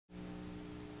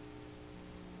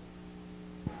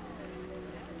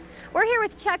We're here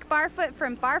with Chuck Barfoot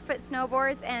from Barfoot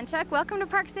Snowboards, and Chuck, welcome to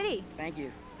Park City. Thank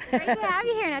you. Great to have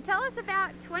you here. Now tell us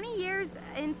about 20 years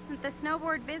in the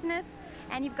snowboard business,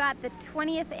 and you've got the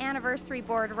 20th anniversary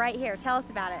board right here. Tell us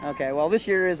about it. Okay, well this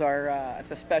year is our,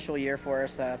 it's a special year for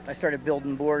us. I started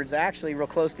building boards actually real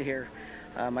close to here.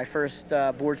 My first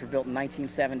boards were built in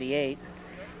 1978,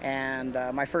 and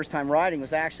my first time riding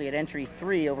was actually at Entry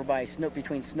 3 over by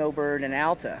between Snowbird and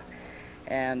Alta.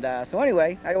 And so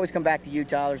anyway, I always come back to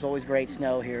Utah. There's always great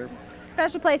snow here.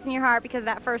 Special place in your heart because of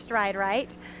that first ride, right?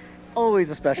 Always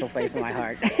a special place in my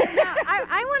heart. Now,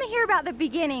 I want to hear about the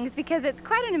beginnings because it's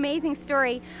quite an amazing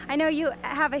story. I know you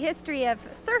have a history of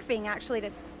surfing actually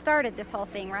that started this whole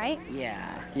thing, right?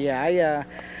 Yeah.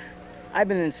 I've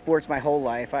been in sports my whole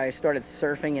life. I started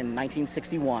surfing in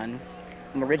 1961.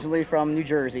 I'm originally from New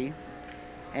Jersey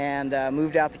and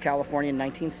moved out to California in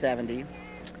 1970.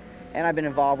 And I've been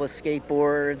involved with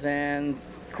skateboards, and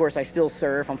of course I still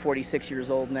surf. I'm 46 years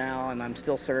old now and I'm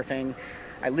still surfing.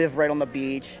 I live right on the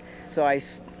beach. So I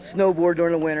snowboard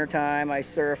during the winter time, I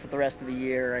surf the rest of the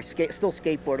year, I still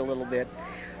skateboard a little bit.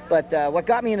 But what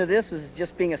got me into this was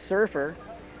just being a surfer.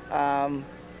 When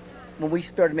we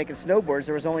started making snowboards,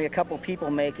 there was only a couple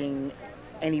people making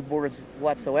any boards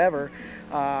whatsoever.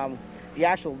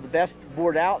 The best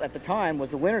board out at the time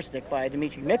was the Winter Stick by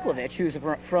Dmitry Miklovich, who's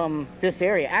from this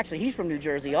area. Actually, he's from New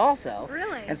Jersey also.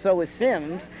 Really? And so is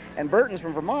Sims, and Burton's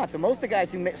from Vermont. So most of the guys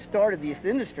who started this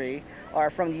industry are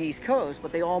from the East Coast,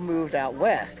 but they all moved out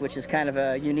west, which is kind of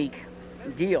a unique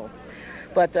deal.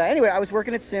 But anyway, I was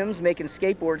working at Sims making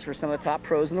skateboards for some of the top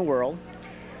pros in the world.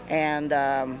 And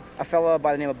a fellow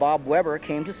by the name of Bob Weber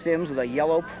came to Sims with a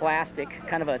yellow plastic,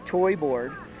 kind of a toy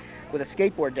board with a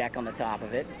skateboard deck on the top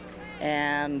of it,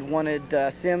 and wanted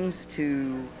Sims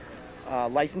to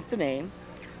license the name.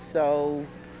 So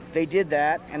they did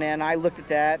that, and then I looked at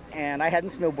that, and I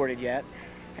hadn't snowboarded yet,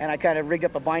 and I kind of rigged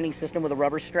up a binding system with a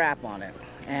rubber strap on it.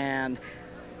 And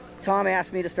Tom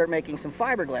asked me to start making some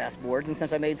fiberglass boards, and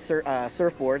since I made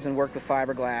surfboards and worked with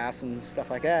fiberglass and stuff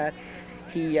like that,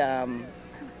 he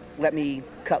let me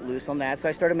cut loose on that. So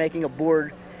I started making a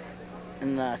board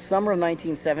in the summer of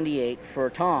 1978 for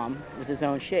Tom. It was his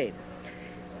own shape.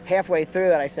 Halfway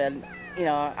through it, I said, you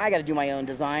know, I got to do my own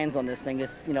designs on this thing.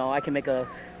 This, you know, I can make a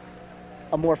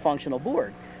more functional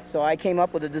board. So I came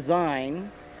up with a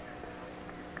design,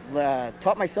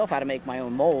 taught myself how to make my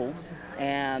own molds,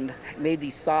 and made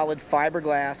these solid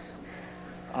fiberglass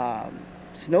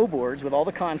snowboards with all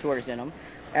the contours in them.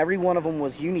 Every one of them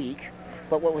was unique.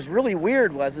 But what was really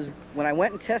weird is when I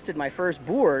went and tested my first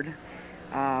board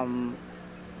over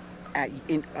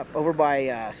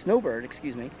by Snowbird,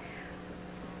 excuse me,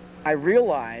 I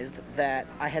realized that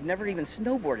I had never even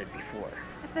snowboarded before.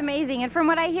 That's amazing, and from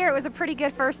what I hear, it was a pretty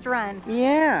good first run.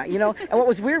 Yeah, you know, and what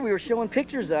was weird, we were showing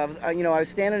pictures of, you know, I was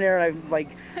standing there and I'm like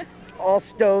all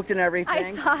stoked and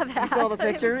everything. I saw that. You saw the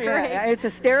picture? Yeah, it's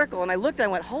hysterical, and I looked and I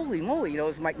went, holy moly, you know,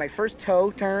 it was my first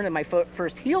toe turn and my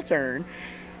first heel turn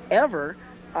ever.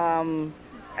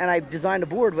 And I designed a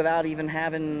board without even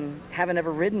having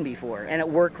ever ridden before, and it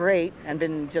worked great and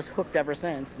been just hooked ever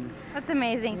since. That's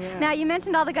amazing. Yeah. Now, you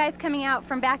mentioned all the guys coming out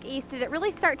from back east. Did it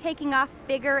really start taking off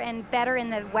bigger and better in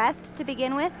the west to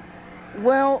begin with?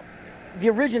 Well, the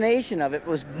origination of it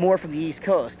was more from the East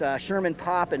Coast. Sherman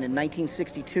Poppen in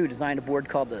 1962 designed a board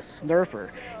called the Snurfer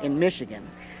in Michigan.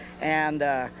 And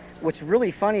what's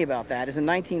really funny about that is in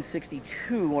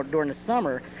 1962, during the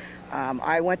summer,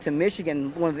 I went to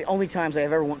Michigan, one of the only times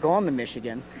I've ever gone to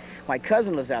Michigan. My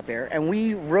cousin lives out there, and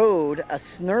we rode a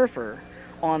Snurfer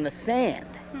on the sand.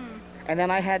 And then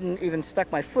I hadn't even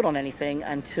stuck my foot on anything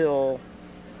until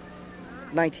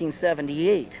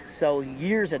 1978. So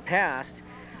years had passed,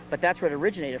 but that's where it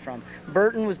originated from.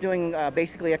 Burton was doing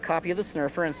basically a copy of the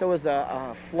Snurfer, and so was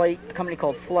a company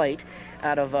called Flight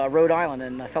out of Rhode Island,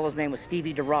 and the fellow's name was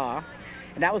Stevie DeRaw,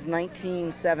 and that was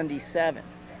 1977.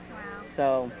 Wow.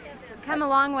 So come a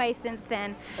long way since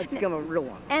then. It's become a real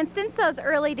one. And since those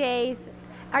early days,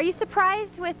 are you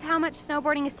surprised with how much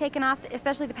snowboarding has taken off,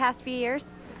 especially the past few years?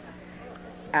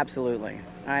 Absolutely.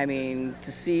 I mean,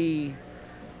 to see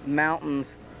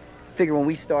mountains, figure when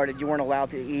we started, you weren't allowed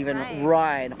to even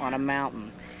ride on a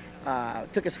mountain.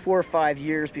 It took us 4 or 5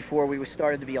 years before we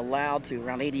started to be allowed to,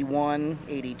 around 81,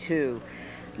 82.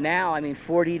 Now, I mean,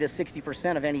 40 to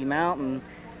 60% of any mountain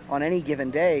on any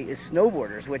given day is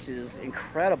snowboarders, which is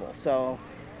incredible. So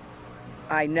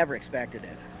I never expected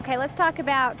it. Okay, let's talk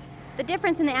about the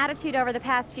difference in the attitude over the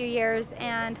past few years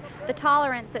and the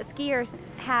tolerance that skiers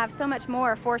have so much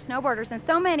more for snowboarders, and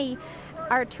so many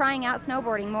are trying out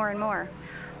snowboarding more and more.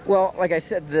 Well, like I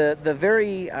said, the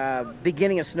very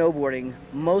beginning of snowboarding,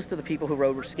 most of the people who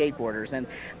rode were skateboarders, and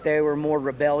they were more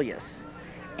rebellious.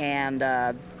 And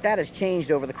that has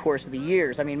changed over the course of the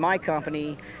years. I mean, my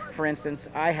company, for instance,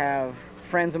 I have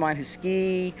friends of mine who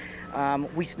ski.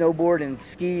 We snowboard and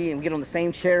ski and we get on the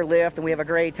same chairlift and we have a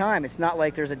great time. It's not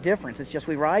like there's a difference. It's just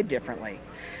we ride differently.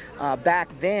 Back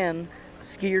then,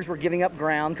 skiers were giving up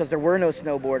ground because there were no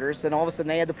snowboarders, and all of a sudden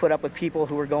they had to put up with people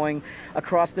who were going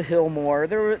across the hill more.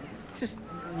 There were just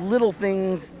little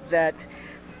things that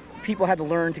people had to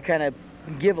learn to kind of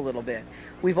give a little bit.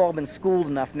 We've all been schooled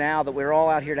enough now that we're all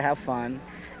out here to have fun.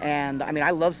 And I mean,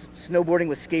 I love snowboarding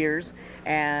with skiers,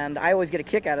 and I always get a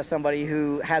kick out of somebody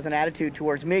who has an attitude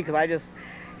towards me, because I just,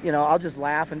 you know, I'll just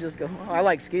laugh and just go, oh, I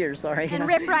like skiers, sorry. And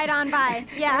rip right on by,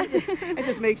 yeah. And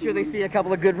just make sure they see a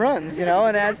couple of good runs, you know,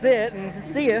 and that's it, and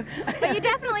see ya. But you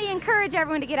definitely encourage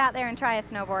everyone to get out there and try a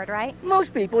snowboard, right?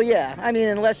 Most people, yeah. I mean,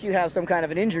 unless you have some kind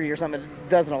of an injury or something that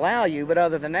doesn't allow you, but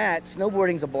other than that,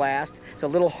 snowboarding's a blast. It's a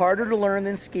little harder to learn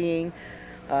than skiing.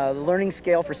 The learning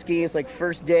scale for skiing is like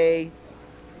first day,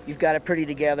 you've got it pretty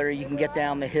together. You can get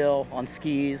down the hill on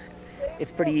skis.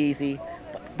 It's pretty easy.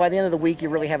 By the end of the week, you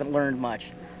really haven't learned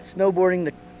much.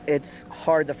 Snowboarding, it's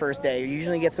hard the first day. You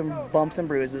usually get some bumps and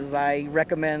bruises. I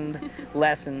recommend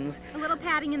lessons. A little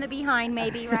padding in the behind,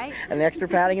 maybe, right? An extra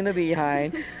padding in the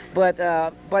behind. But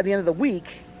by the end of the week,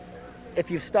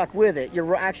 if you've stuck with it,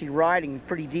 you're actually riding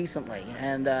pretty decently.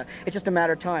 And it's just a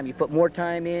matter of time. You put more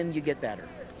time in, you get better.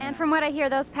 And from what I hear,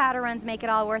 those powder runs make it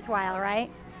all worthwhile,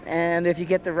 right? And if you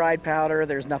get the ride powder,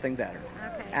 there's nothing better.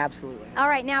 Okay. Absolutely. All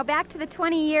right, now back to the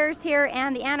 20 years here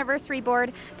and the anniversary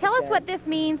board. Tell us what this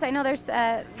means. I know there's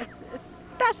a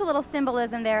special little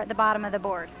symbolism there at the bottom of the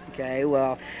board. Okay,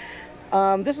 well,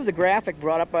 this was a graphic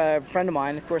brought up by a friend of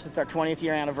mine. Of course, it's our 20th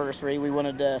year anniversary. We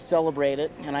wanted to celebrate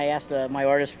it, and I asked my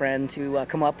artist friend to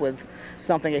come up with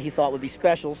something that he thought would be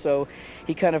special. So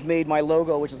he kind of made my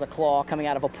logo, which is a claw coming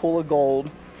out of a pool of gold.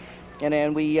 And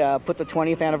then we put the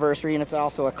 20th anniversary, and it's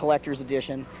also a collector's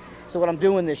edition. So what I'm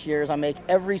doing this year is I make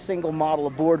every single model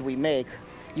of board we make.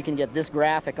 You can get this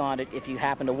graphic on it if you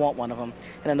happen to want one of them.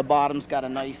 And then the bottom's got a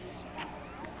nice...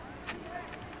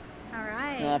 All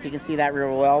right. I don't know if you can see that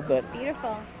real well, but... It's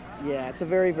beautiful. Yeah, it's a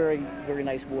very, very, very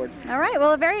nice board. All right,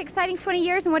 well, a very exciting 20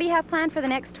 years, and what do you have planned for the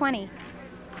next 20?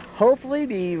 Hopefully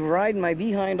be riding my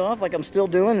behind off like I'm still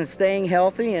doing and staying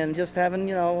healthy and just having,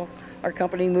 you know, our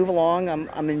company move along.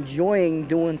 I'm enjoying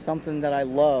doing something that I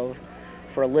love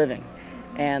for a living.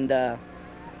 And,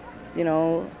 you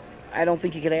know, I don't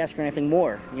think you could ask for anything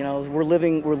more. You know, we're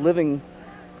living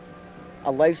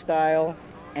a lifestyle,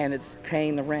 and it's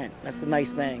paying the rent. That's the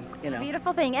nice thing, you know.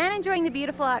 Beautiful thing, and enjoying the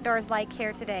beautiful outdoors like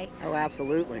here today. Oh,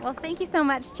 absolutely. Well, thank you so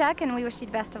much, Chuck, and we wish you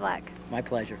the best of luck. My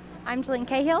pleasure. I'm Jillian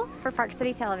Cahill for Park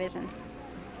City Television.